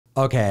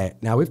Okay,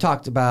 now we've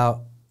talked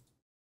about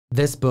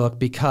this book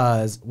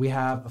because we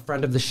have a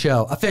friend of the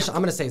show. Official,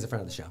 I'm going to say he's a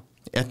friend of the show.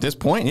 At this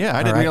point, yeah.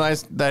 I didn't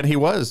realize that he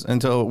was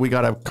until we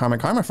got a comic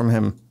karma from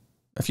him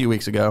a few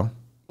weeks ago.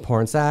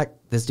 Pornsak,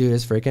 this dude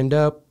is freaking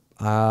dope.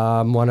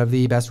 One of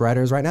the best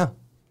writers right now.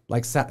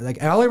 Like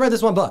I only read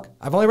this one book.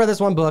 I've only read this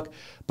one book,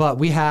 but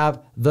we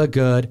have The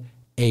Good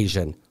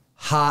Asian.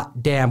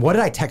 Hot damn. What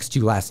did I text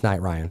you last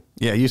night, Ryan?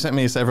 Yeah, you sent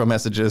me several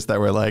messages that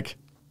were like,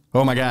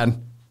 oh my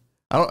God.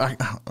 Let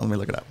me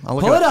look it up. I'll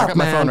look Pull it up, I got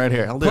my phone right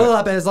here. I'll do Pull it. it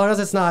up, and as long as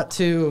it's not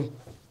too...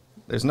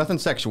 There's nothing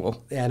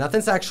sexual. Yeah,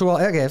 nothing sexual.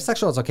 Okay, if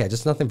sexual, it's okay.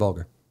 Just nothing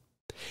vulgar.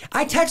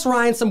 I text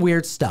Ryan some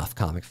weird stuff,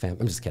 comic fam.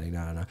 I'm just kidding.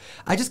 No.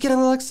 I just get a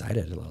little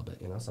excited a little bit,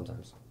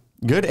 sometimes.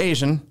 Good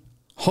Asian.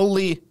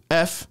 Holy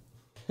F.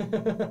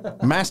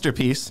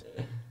 Masterpiece.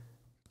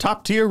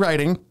 Top tier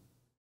writing.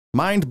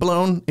 Mind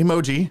blown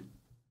emoji.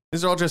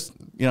 These are all just,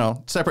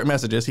 separate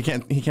messages. He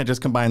can't just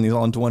combine these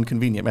all into one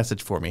convenient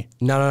message for me.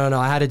 No.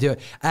 I had to do it.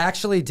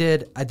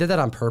 I did that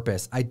on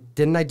purpose. I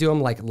do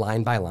them like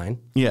line by line.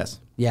 Yes.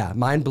 Yeah.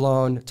 Mind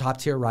blown, top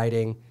tier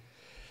writing.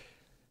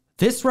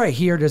 This right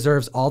here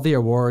deserves all the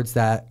awards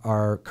that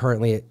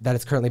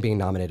it's currently being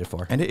nominated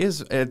for. And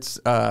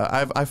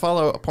I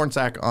follow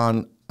Pornsak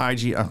on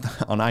IG,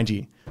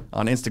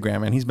 on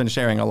Instagram, and he's been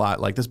sharing a lot.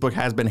 Like, this book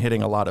has been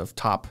hitting a lot of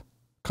top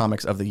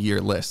comics of the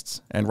year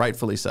lists, and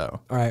rightfully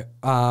so. All right.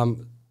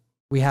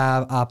 We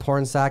have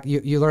Pornsak.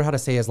 You learn how to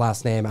say his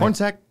last name.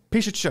 Pornsak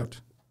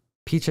Pichetshote.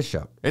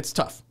 Pichetshote. It's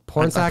tough.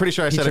 Pornsak. I'm pretty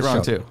sure I said it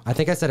wrong too. I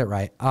think I said it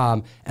right.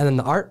 And then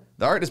the art.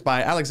 The art is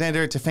by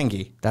Alexandre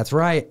Tefenkgi. That's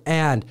right.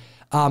 And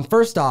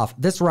first off,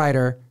 this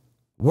writer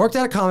worked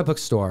at a comic book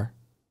store.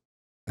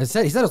 He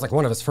said it was like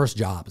one of his first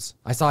jobs.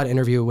 I saw an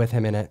interview with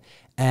him in it,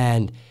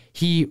 and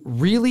he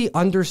really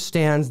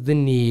understands the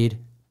need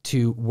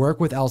to work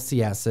with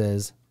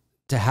LCSs,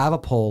 to have a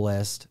pull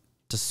list,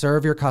 to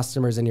serve your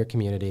customers in your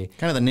community.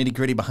 Kind of the nitty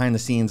gritty behind the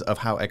scenes of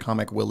how a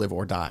comic will live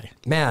or die.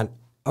 Man,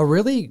 a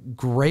really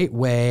great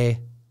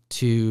way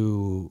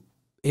to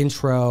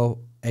intro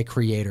a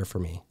creator for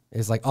me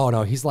is like, oh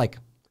no, he's like,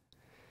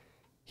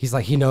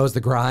 he knows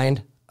the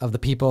grind of the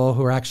people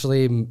who are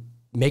actually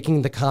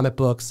making the comic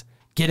books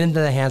get into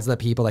the hands of the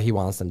people that he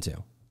wants them to.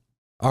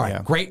 All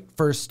right, Great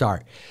first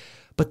start.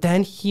 But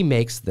then he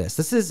makes this.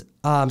 This is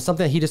something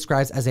that he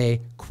describes as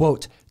a,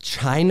 quote,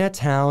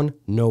 Chinatown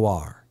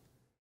noir.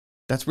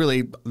 That's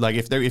really, like,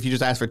 if you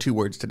just ask for 2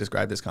 words to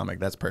describe this comic,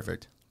 that's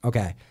perfect.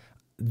 Okay.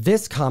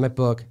 This comic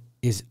book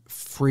is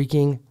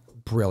freaking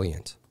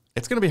brilliant.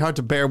 It's going to be hard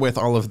to bear with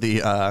all of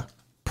the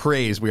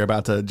praise we're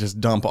about to just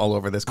dump all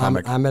over this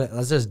comic.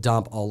 Let's just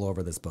dump all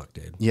over this book,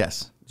 dude.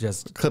 Yes.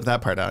 Just clip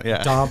that part out,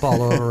 yeah. Dump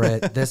all over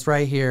it. This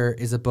right here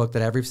is a book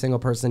that every single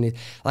person needs.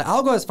 Like,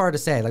 I'll go as far to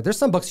say, like, there's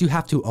some books you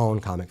have to own,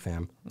 comic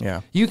fam.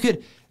 Yeah.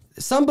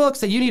 Some books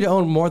that you need to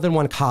own more than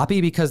one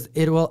copy because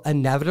it will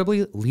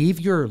inevitably leave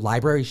your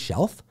library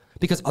shelf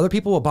because other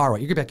people will borrow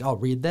it. You're gonna be like, oh,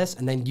 read this,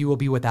 and then you will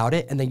be without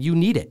it, and then you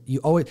need it.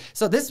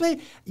 So this way,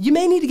 you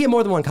may need to get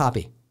more than one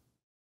copy.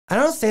 I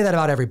don't say that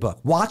about every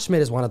book.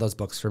 Watchmen is one of those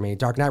books for me.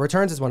 Dark Knight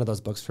Returns is one of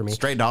those books for me.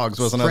 Stray Dogs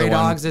was another one. Stray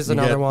Dogs is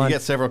another one. You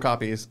get several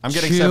copies. I'm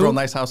getting several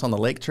Nice House on the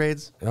Lake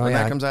trades when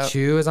that comes out.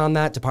 Chew is on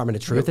that. Department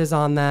of Truth is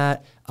on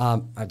that.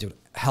 I do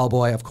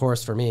Hellboy, of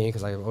course, for me,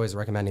 because I'm always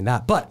recommending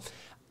that. But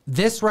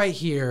this right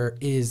here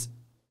is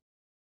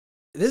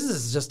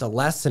just a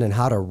lesson in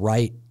how to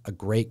write a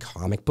great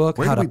comic book.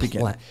 Where do we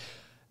begin?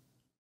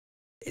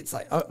 It's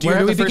like, do you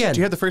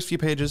have the first few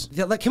pages?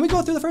 Yeah, like, can we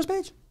go through the first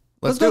page?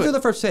 Let's go through the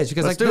first page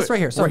because this right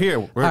here. So,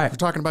 we're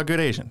talking about Good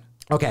Asian.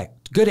 Okay,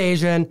 Good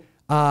Asian.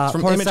 It's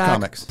from Image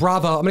Comics.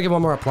 Bravo. I'm gonna give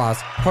one more applause.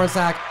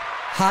 Pornsak,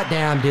 hot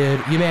damn,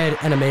 dude. You made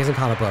an amazing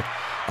comic book.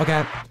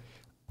 Okay,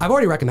 I've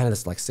already recommended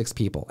this to like 6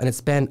 people, and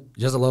it's been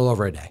just a little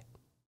over a day.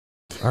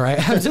 All right,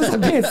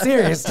 I'm being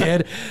serious,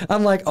 dude.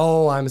 I'm like,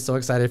 oh, I'm so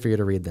excited for you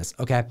to read this.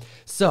 Okay,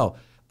 so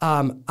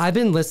I've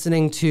been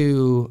listening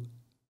to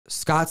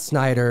Scott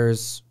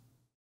Snyder's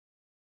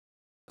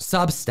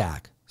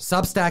Substack.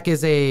 Substack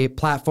is a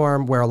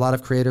platform where a lot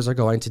of creators are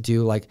going to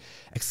do like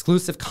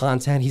exclusive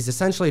content. He's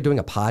essentially doing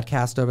a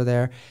podcast over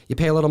there. You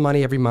pay a little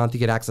money every month. You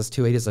get access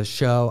to it. He does a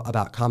show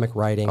about comic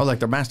writing. Oh, like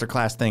the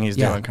masterclass thing he's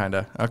doing, kind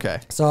of.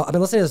 Okay. So I've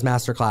been listening to this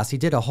masterclass. He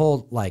did a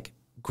whole like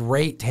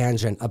great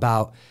tangent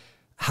about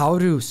how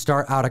to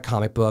start out a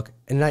comic book.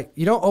 And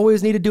you don't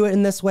always need to do it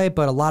in this way,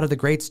 but a lot of the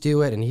greats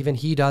do it. And even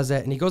he does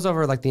it. And he goes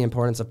over like the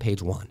importance of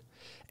page 1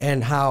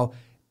 and how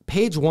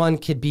page 1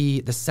 could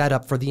be the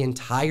setup for the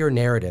entire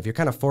narrative. You're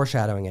kind of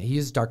foreshadowing it. He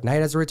used Dark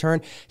Knight as a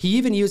return. He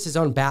even used his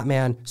own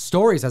Batman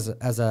stories as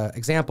an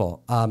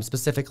example,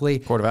 specifically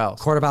Court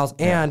of Owls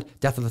and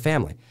Death of the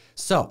Family.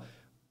 So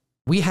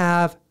we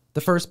have the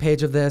first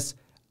page of this.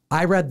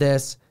 I read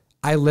this.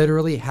 I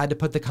literally had to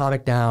put the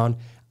comic down.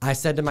 I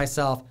said to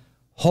myself,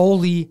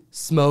 holy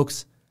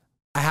smokes,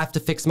 I have to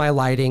fix my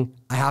lighting.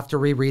 I have to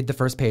reread the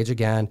first page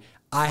again.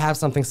 I have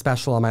something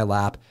special on my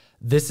lap.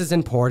 This is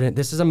important.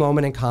 This is a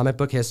moment in comic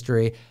book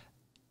history.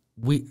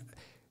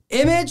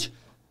 Image,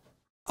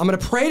 I'm going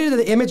to pray to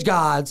the Image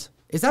gods.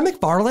 Is that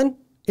McFarlane?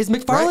 Is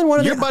McFarlane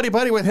one of You're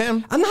buddy with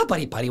him. I'm not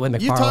buddy with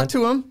McFarlane. You talked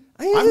to him.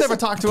 I've never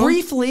talked to him.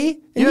 Briefly.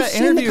 And you've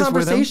seen the interviews with him.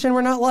 conversation.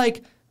 We're not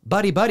like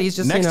buddies.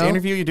 Just, Next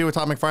interview you do with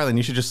Todd McFarlane,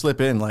 you should just slip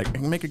in,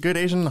 like, make a good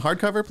Asian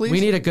hardcover, please. We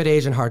need a good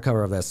Asian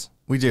hardcover of this.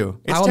 We do.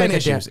 It's 10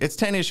 issues. It's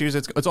 10 issues.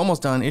 It's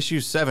almost done.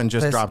 Issue 7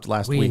 just dropped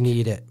last week. We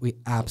need it. We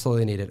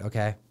absolutely need it,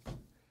 okay?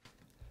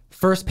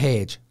 First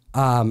page.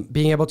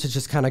 Being able to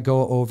just kind of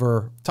go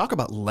over. Talk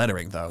about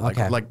lettering, though. Like,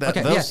 okay. like that,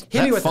 okay. those, Hit me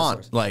that with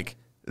font, like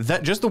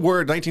that, just the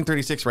word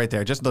 1936 right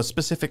there, just the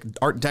specific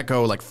Art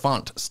Deco like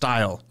font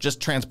style,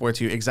 just transports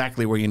you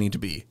exactly where you need to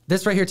be.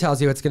 This right here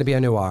tells you it's going to be a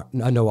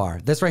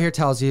noir. This right here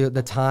tells you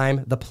the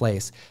time, the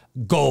place.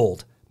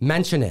 Gold.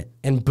 Mention it.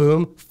 And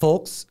boom,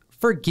 folks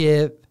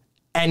forgive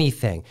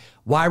anything.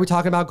 Why are we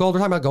talking about gold? We're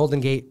talking about Golden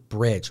Gate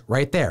Bridge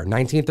right there,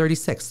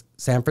 1936,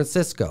 San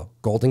Francisco,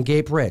 Golden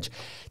Gate Bridge.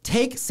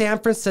 Take San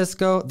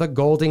Francisco, the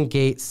Golden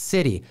Gate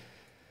City.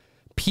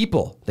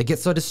 People, they get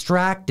so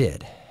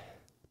distracted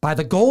by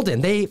the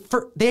golden, they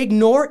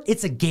ignore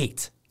it's a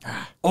gate.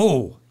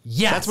 Oh,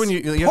 yes. That's when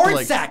you have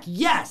Pornsak, to like,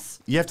 yes.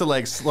 You have to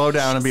like slow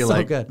down and be So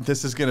like, good.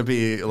 this is going to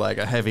be like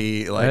a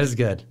heavy, like. That is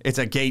good. It's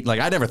a gate. Like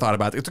I never thought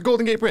about it. It's a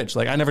Golden Gate Bridge.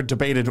 Like I never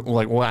debated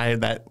like why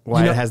it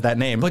has that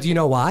name. But do you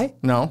know why?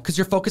 No. Because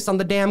you're focused on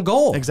the damn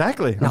goal.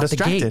 Exactly. I'm Not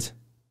distracted. the gate.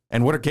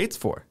 And what are gates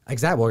for?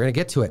 Exactly. We're going to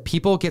get to it.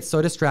 People get so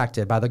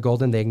distracted by the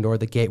golden, they ignore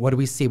the gate. What do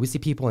we see? We see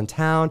people in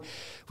town.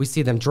 We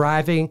see them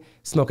driving,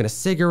 smoking a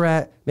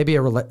cigarette, maybe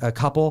a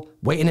couple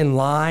waiting in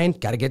line.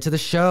 Got to get to the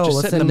show. Just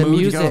Listen set in to the mood.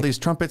 music. You got all these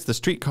trumpets, the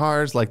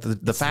streetcars, like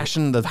the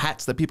fashion, the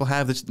hats that people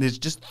have. It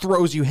just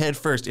throws you head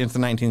first into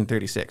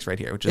 1936 right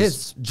here, which is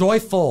It's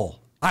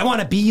joyful. I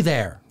want to be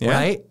there, Yeah.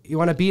 right? You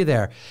want to be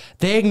there.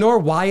 They ignore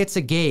why it's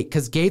a gate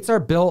because gates are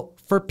built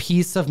for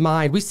peace of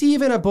mind. We see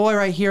even a boy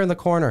right here in the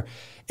corner.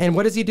 And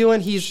what is he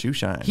doing? shoe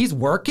shine. He's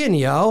working,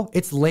 yo.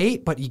 It's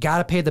late, but you got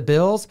to pay the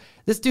bills.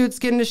 This dude's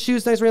getting his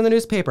shoes nice reading the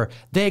newspaper.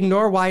 They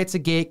ignore why it's a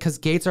gate because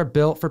gates are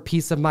built for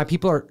peace of mind.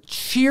 People are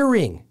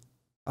cheering,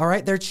 all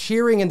right? They're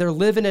cheering and they're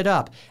living it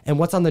up. And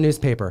what's on the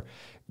newspaper?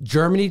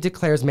 Germany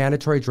declares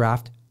mandatory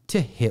draft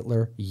to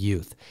Hitler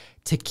Youth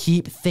to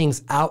keep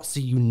things out so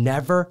you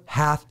never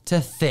have to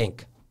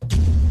think.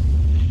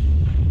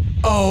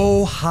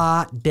 Oh,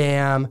 hot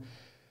damn.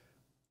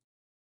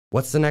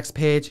 What's the next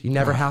page? You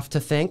never have to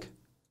think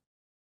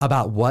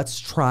about what's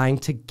trying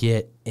to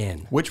get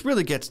in. Which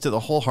really gets to the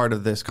whole heart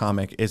of this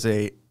comic is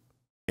a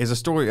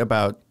story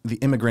about the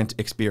immigrant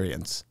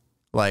experience.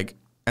 Like,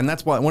 and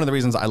that's why one of the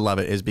reasons I love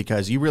it is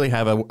because you really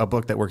have a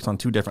book that works on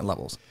two different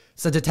levels.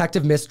 It's a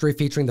detective mystery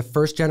featuring the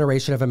first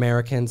generation of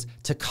Americans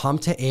to come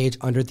to age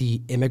under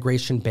the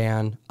immigration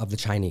ban of the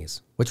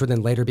Chinese, which would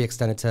then later be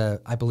extended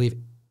to, I believe,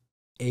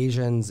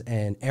 Asians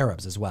and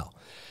Arabs as well.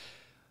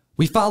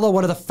 We follow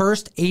one of the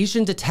first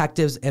Asian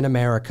detectives in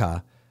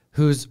America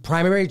whose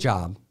primary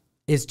job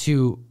is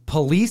to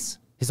police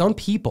his own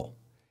people.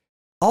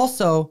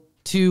 Also,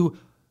 to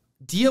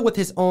deal with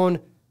his own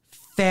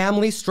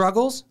family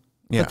struggles,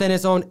 but then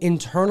his own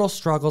internal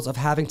struggles of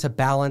having to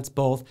balance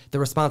both the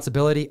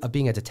responsibility of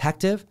being a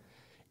detective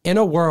in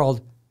a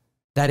world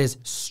that is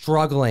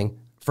struggling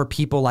for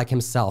people like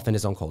himself in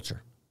his own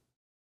culture.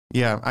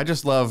 Yeah, I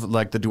just love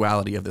like the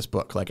duality of this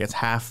book. Like it's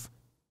half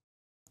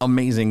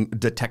amazing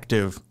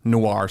detective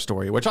noir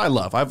story, which I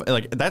love.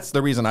 That's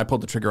the reason I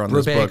pulled the trigger on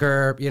this book.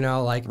 Brubaker, you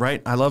know, like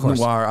right. I love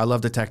noir. I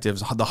love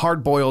detectives. The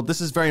hard boiled.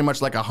 This is very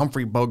much like a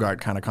Humphrey Bogart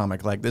kind of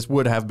comic. Like this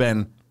would have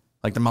been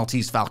like the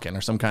Maltese Falcon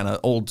or some kind of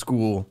old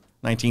school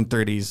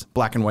 1930s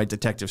black and white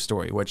detective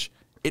story, which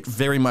it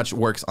very much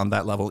works on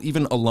that level.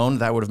 Even alone,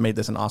 that would have made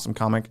this an awesome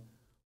comic.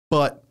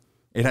 But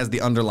it has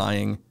the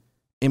underlying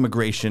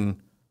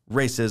immigration,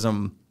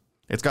 racism.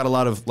 It's got a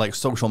lot of like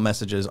social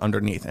messages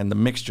underneath, and the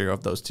mixture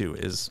of those two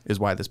is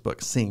why this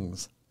book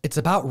sings. It's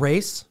about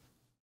race,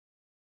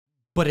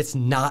 but it's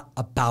not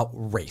about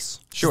race.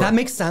 Sure. Does that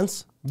make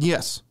sense?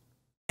 Yes.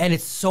 And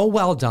it's so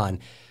well done.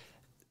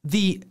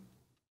 The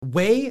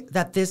way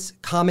that this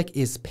comic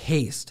is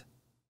paced,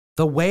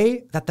 the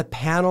way that the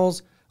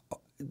panels,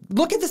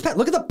 look at this,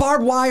 look at the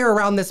barbed wire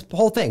around this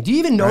whole thing. Do you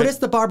even notice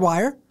the barbed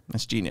wire?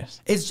 That's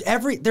genius.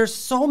 There's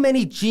so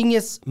many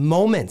genius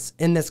moments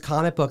in this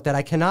comic book that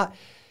I cannot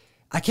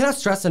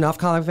stress enough,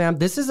 comic fam.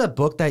 This is a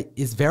book that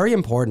is very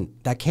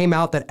important, that came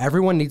out, that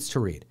everyone needs to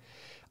read.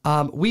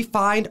 We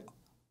find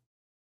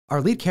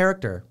our lead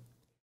character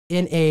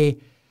in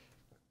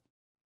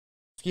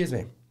excuse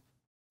me.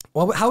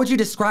 Well, how would you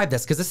describe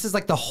this? Because this is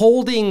like the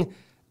holding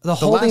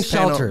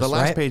shelters. The last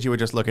right? page you were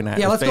just looking at.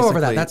 Yeah, let's go over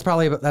that. That's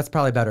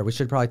probably better. We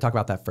should probably talk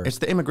about that first. It's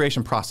the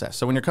immigration process.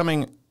 So when you're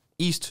coming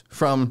east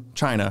from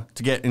China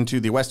to get into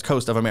the west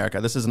coast of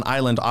America, this is an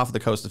island off the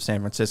coast of San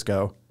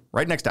Francisco,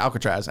 right next to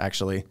Alcatraz,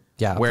 actually.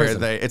 Yeah, where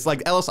prison. it's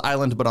like Ellis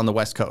Island, but on the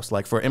west coast.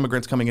 Like for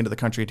immigrants coming into the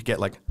country to get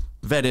like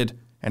vetted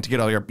and to get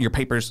all your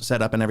papers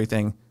set up and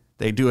everything,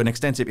 they do an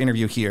extensive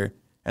interview here.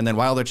 And then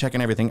while they're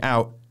checking everything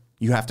out,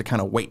 you have to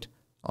kind of wait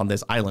on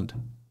this island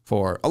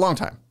for a long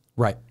time.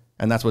 Right.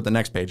 And that's what the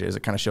next page is.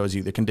 It kind of shows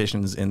you the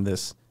conditions in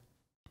this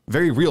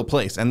very real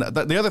place. And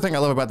the other thing I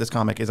love about this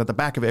comic is at the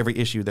back of every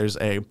issue, there's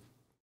a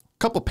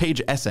couple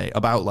page essay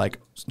about like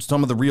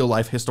some of the real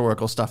life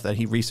historical stuff that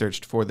he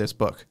researched for this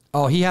book.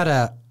 Oh, he had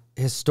a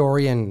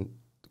historian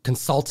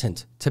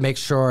consultant to make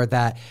sure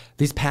that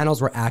these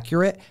panels were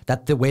accurate,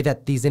 that the way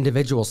that these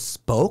individuals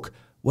spoke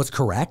was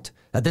correct,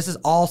 that this is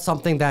all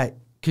something that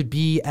could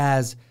be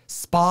as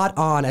spot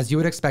on as you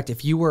would expect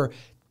if you were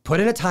put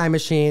in a time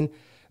machine,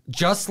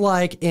 just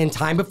like in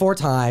Time Before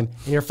Time,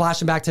 and you're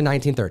flashing back to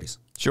 1930s.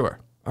 Sure.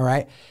 All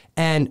right.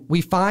 And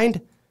we find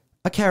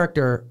a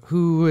character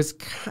who is,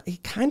 he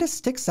kind of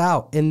sticks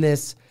out in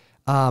this,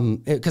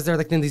 because they're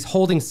like in these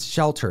holding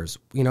shelters,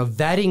 you know,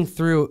 vetting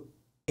through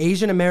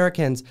Asian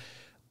Americans,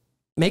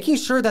 making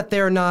sure that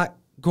they're not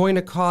going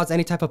to cause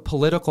any type of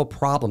political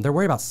problem. They're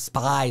worried about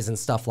spies and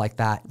stuff like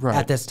that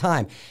at this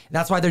time.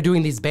 That's why they're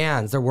doing these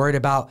bans. They're worried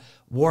about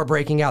war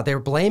breaking out. They're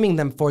blaming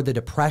them for the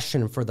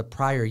Depression for the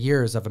prior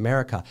years of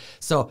America.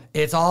 So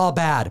it's all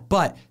bad.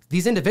 But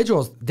these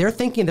individuals, they're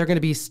thinking they're going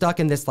to be stuck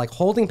in this like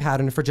holding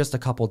pattern for just a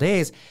couple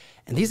days.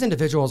 And these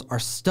individuals are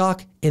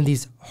stuck in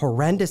these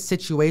horrendous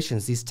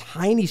situations, these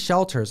tiny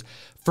shelters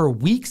for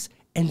weeks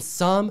and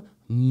some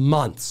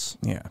months.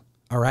 Yeah.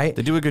 All right.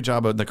 They do a good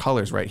job of the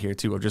colors right here,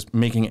 too, of just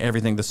making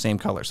everything the same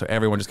color. So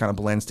everyone just kind of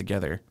blends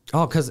together.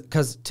 Oh,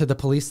 because to the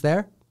police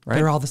there,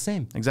 they're all the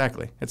same.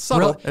 Exactly. It's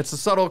subtle. It's a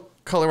subtle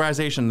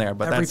colorization there,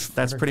 but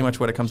that's pretty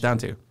much what it comes down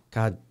to.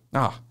 God.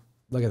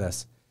 Look at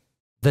this.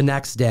 The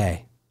next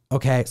day.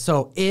 Okay.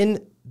 So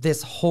in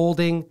this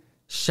holding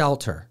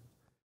shelter,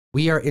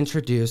 we are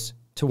introduced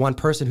to one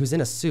person who's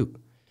in a suit.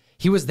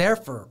 He was there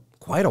for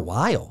quite a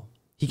while.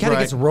 He kind of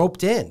gets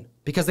roped in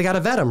because they got to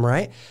vet him,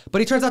 right?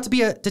 But he turns out to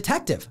be a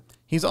detective.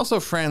 He's also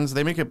friends.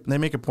 They make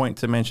a point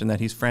to mention that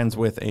he's friends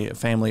with a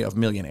family of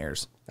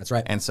millionaires. That's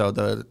right. And so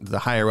the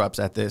higher ups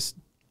at this,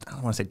 I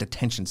don't want to say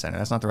detention center.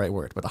 That's not the right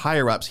word. But the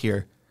higher ups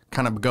here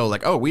kind of go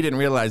like, "Oh, we didn't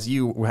realize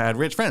you had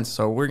rich friends,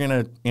 so we're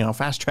gonna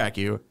fast track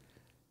you."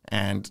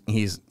 And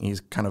he's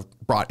kind of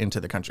brought into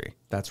the country.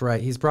 That's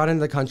right. He's brought into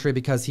the country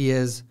because he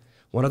is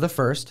one of the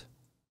first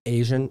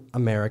Asian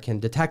American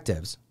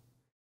detectives,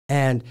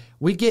 and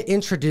we get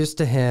introduced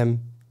to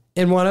him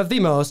in one of the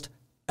most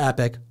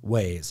epic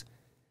ways.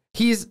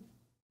 He's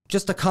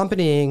just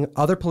accompanying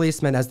other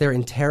policemen as they're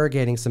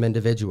interrogating some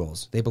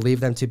individuals. They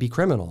believe them to be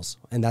criminals.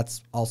 And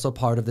that's also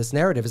part of this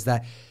narrative, is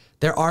that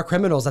there are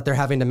criminals that they're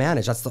having to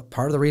manage. That's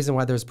part of the reason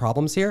why there's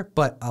problems here.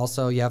 But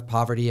also you have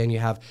poverty and you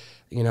have,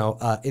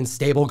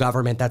 unstable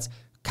government that's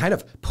kind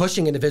of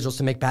pushing individuals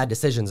to make bad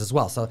decisions as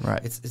well. So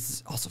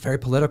it's also very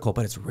political,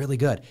 but it's really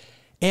good.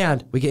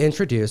 And we get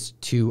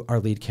introduced to our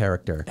lead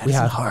character.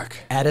 Edison Hark.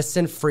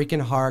 Edison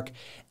freaking Hark.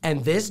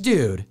 And this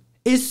dude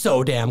is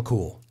so damn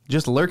cool.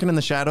 Just lurking in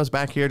the shadows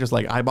back here, just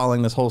like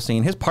eyeballing this whole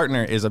scene. His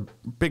partner is a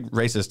big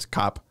racist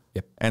cop.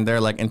 Yep. And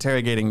they're like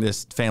interrogating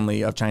this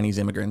family of Chinese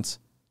immigrants.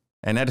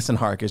 And Edison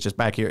Hark is just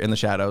back here in the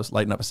shadows,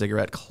 lighting up a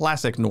cigarette.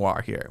 Classic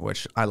noir here,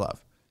 which I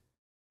love.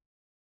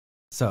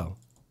 So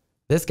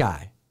this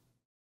guy,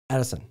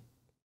 Edison,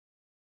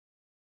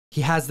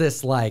 he has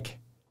this like,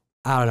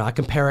 I don't know, I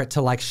compare it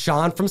to like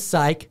Sean from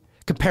Psych,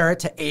 compare it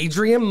to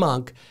Adrian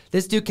Monk.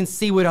 This dude can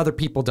see what other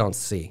people don't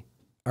see.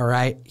 All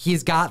right.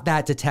 He's got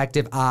that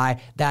detective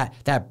eye,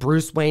 that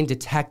Bruce Wayne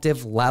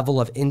detective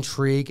level of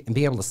intrigue and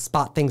being able to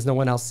spot things no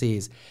one else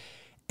sees.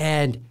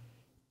 And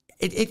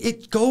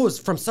it goes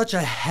from such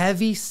a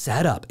heavy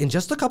setup in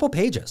just a couple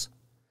pages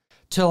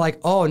to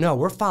like, oh no,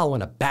 we're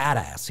following a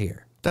badass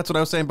here. That's what I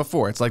was saying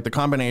before. It's like the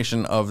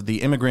combination of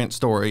the immigrant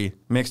story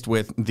mixed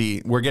with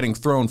we're getting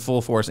thrown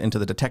full force into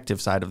the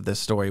detective side of this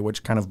story,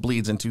 which kind of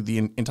bleeds into the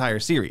entire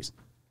series.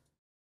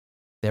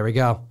 There we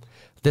go.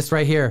 This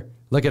right here,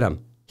 look at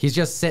him. He's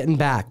just sitting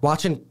back,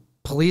 watching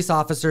police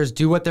officers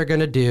do what they're going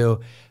to do,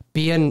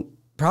 being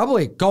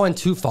probably going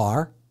too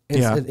far,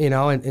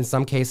 in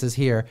some cases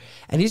here.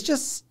 And he's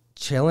just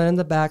chilling in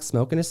the back,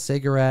 smoking a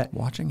cigarette.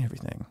 Watching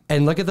everything.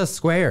 And look at the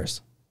squares.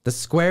 The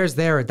squares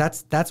there,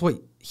 that's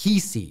what he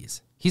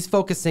sees. He's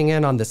focusing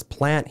in on this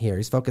plant here.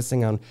 He's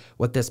focusing on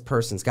what this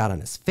person's got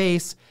on his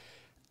face.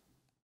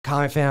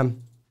 Comic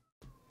fam,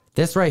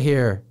 this right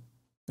here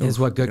is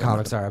what good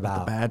comics are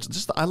about. The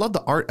badge. I love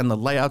the art and the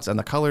layouts and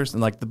the colors,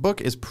 and like the book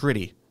is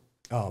pretty.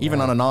 Even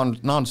on a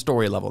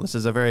non-story level. This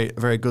is a very,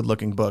 very good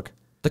looking book.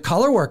 The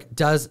color work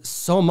does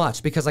so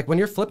much because like when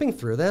you're flipping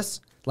through this,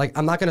 like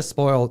I'm not going to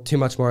spoil too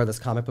much more of this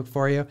comic book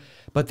for you,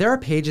 but there are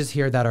pages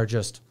here that are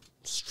just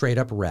straight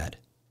up red.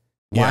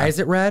 Why is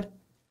it red?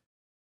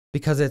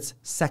 Because it's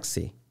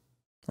sexy.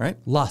 Right?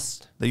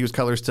 Lust. They use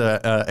colors to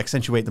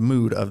accentuate the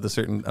mood of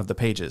the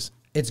pages.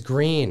 It's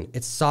green.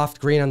 It's soft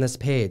green on this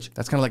page.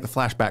 That's kind of like the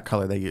flashback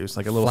color they use,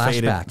 like a little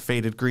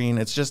faded green.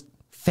 It's just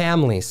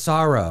family,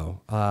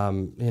 sorrow,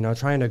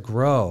 trying to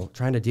grow,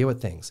 trying to deal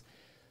with things.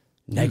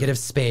 Negative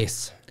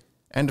space.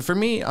 And for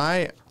me,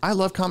 I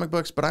love comic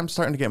books, but I'm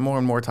starting to get more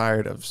and more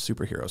tired of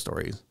superhero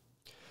stories.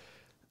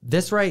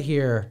 This right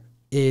here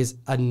is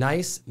a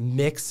nice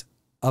mix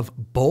of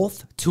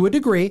both to a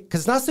degree,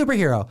 because it's not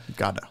superhero.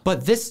 Gotta.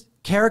 But this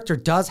character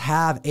does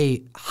have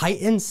a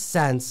heightened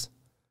sense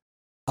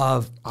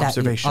of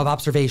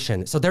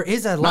observation. So there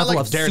is a Not level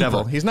like of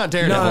Daredevil. He's not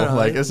Daredevil. No.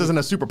 Like, this isn't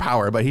a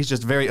superpower, but he's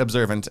just very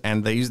observant,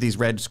 and they use these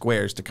red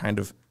squares to kind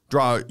of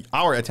draw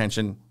our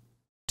attention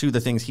to the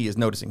things he is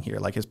noticing here.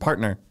 Like his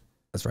partner.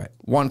 That's right.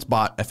 Once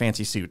bought a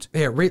fancy suit.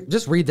 Here,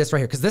 just read this right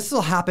here, because this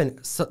will happen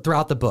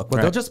throughout the book. Where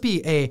there'll just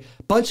be a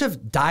bunch of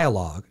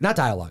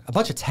a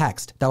bunch of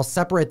text that'll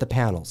separate the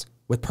panels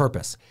with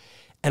purpose.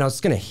 And I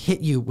was going to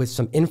hit you with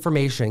some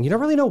information. You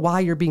don't really know why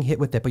you're being hit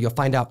with it, but you'll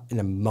find out in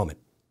a moment.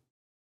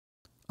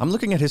 I'm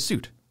looking at his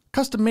suit,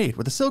 custom made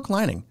with a silk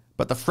lining,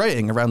 but the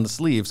fraying around the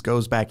sleeves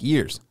goes back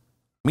years.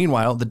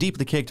 Meanwhile, the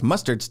deeply caked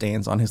mustard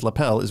stains on his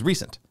lapel is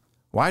recent.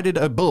 Why did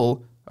a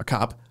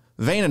cop,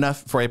 vain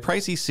enough for a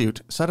pricey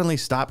suit, suddenly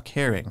stop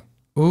caring?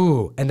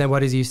 Ooh, and then what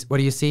do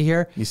you see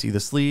here? You see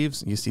the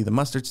sleeves, you see the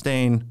mustard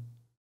stain.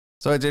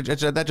 So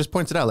that just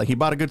points it out. Like, he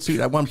bought a good suit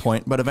at one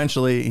point, but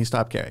eventually he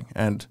stopped caring.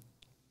 And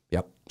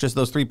just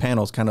those 3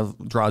 panels kind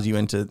of draws you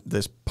into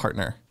this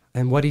partner.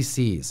 And what he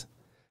sees,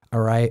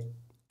 all right?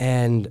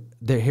 And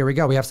here we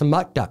go. We have some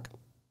muck duck.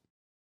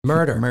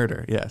 Murder.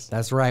 Murder, yes.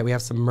 That's right. We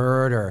have some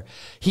murder.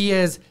 He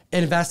is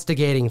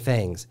investigating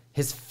things.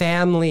 His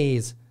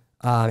family's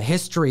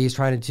history is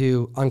trying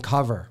to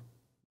uncover.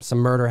 Some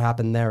murder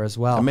happened there as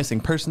well. A missing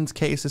persons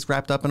case is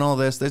wrapped up in all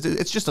this.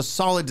 It's just a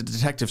solid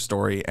detective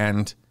story.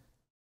 And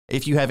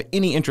if you have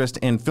any interest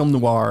in film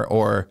noir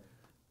or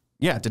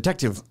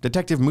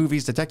detective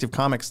movies, detective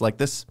comics, like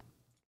this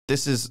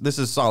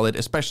is solid,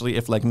 especially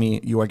if, like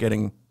me, you are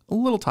getting a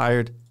little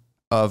tired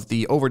of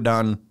the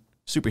overdone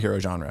superhero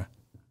genre.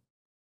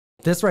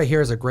 This right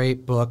here is a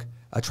great book.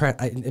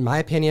 In my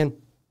opinion,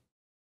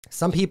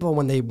 some people,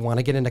 when they want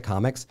to get into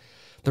comics,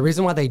 the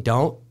reason why they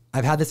don't,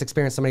 I've had this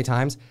experience so many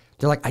times,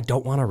 they're like, I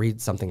don't want to read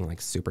something like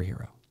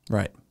superhero.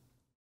 Right.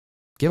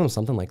 Give them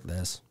something like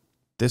this.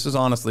 This is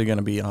honestly going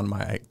to be on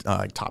my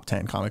top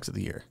 10 comics of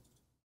the year.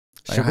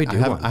 Should we do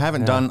one? I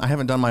haven't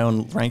done my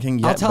own ranking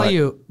yet. I'll tell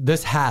you,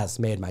 this has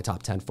made my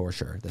top 10 for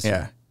sure this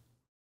year.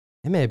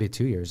 It may be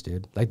 2 years,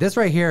 dude. Like this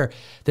right here,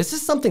 this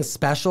is something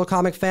special,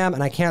 comic fam,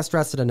 and I can't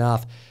stress it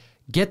enough.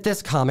 Get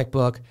this comic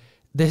book.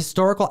 The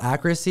historical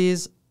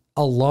accuracies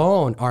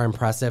alone are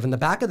impressive. In the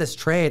back of this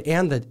trade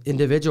and the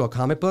individual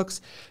comic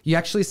books, you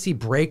actually see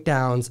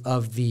breakdowns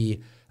of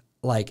the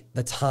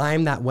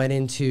time that went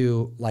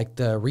into like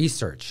the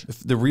research.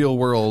 The real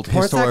world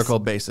historical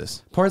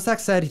basis. Pornsak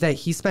said that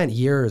he spent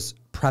years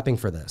prepping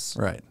for this.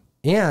 Right.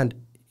 And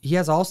he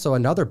has also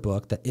another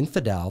book, The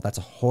Infidel, that's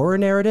a horror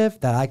narrative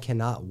that I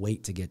cannot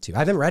wait to get to. I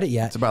haven't read it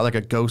yet. It's about like a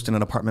ghost in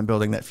an apartment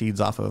building that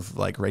feeds off of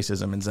like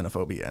racism and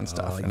xenophobia and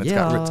stuff. And it's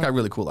got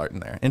really cool art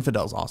in there.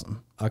 Infidel's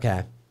awesome.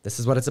 Okay. This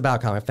is what it's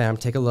about, comic fam.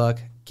 Take a look.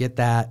 Get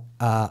that.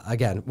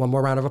 Again, one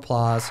more round of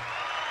applause.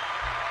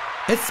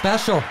 It's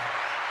special.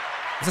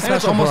 It's a special book.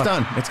 It's almost book.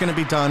 done. It's going to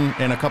be done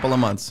in a couple of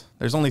months.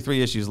 There's only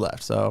 3 issues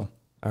left, so.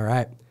 All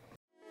right.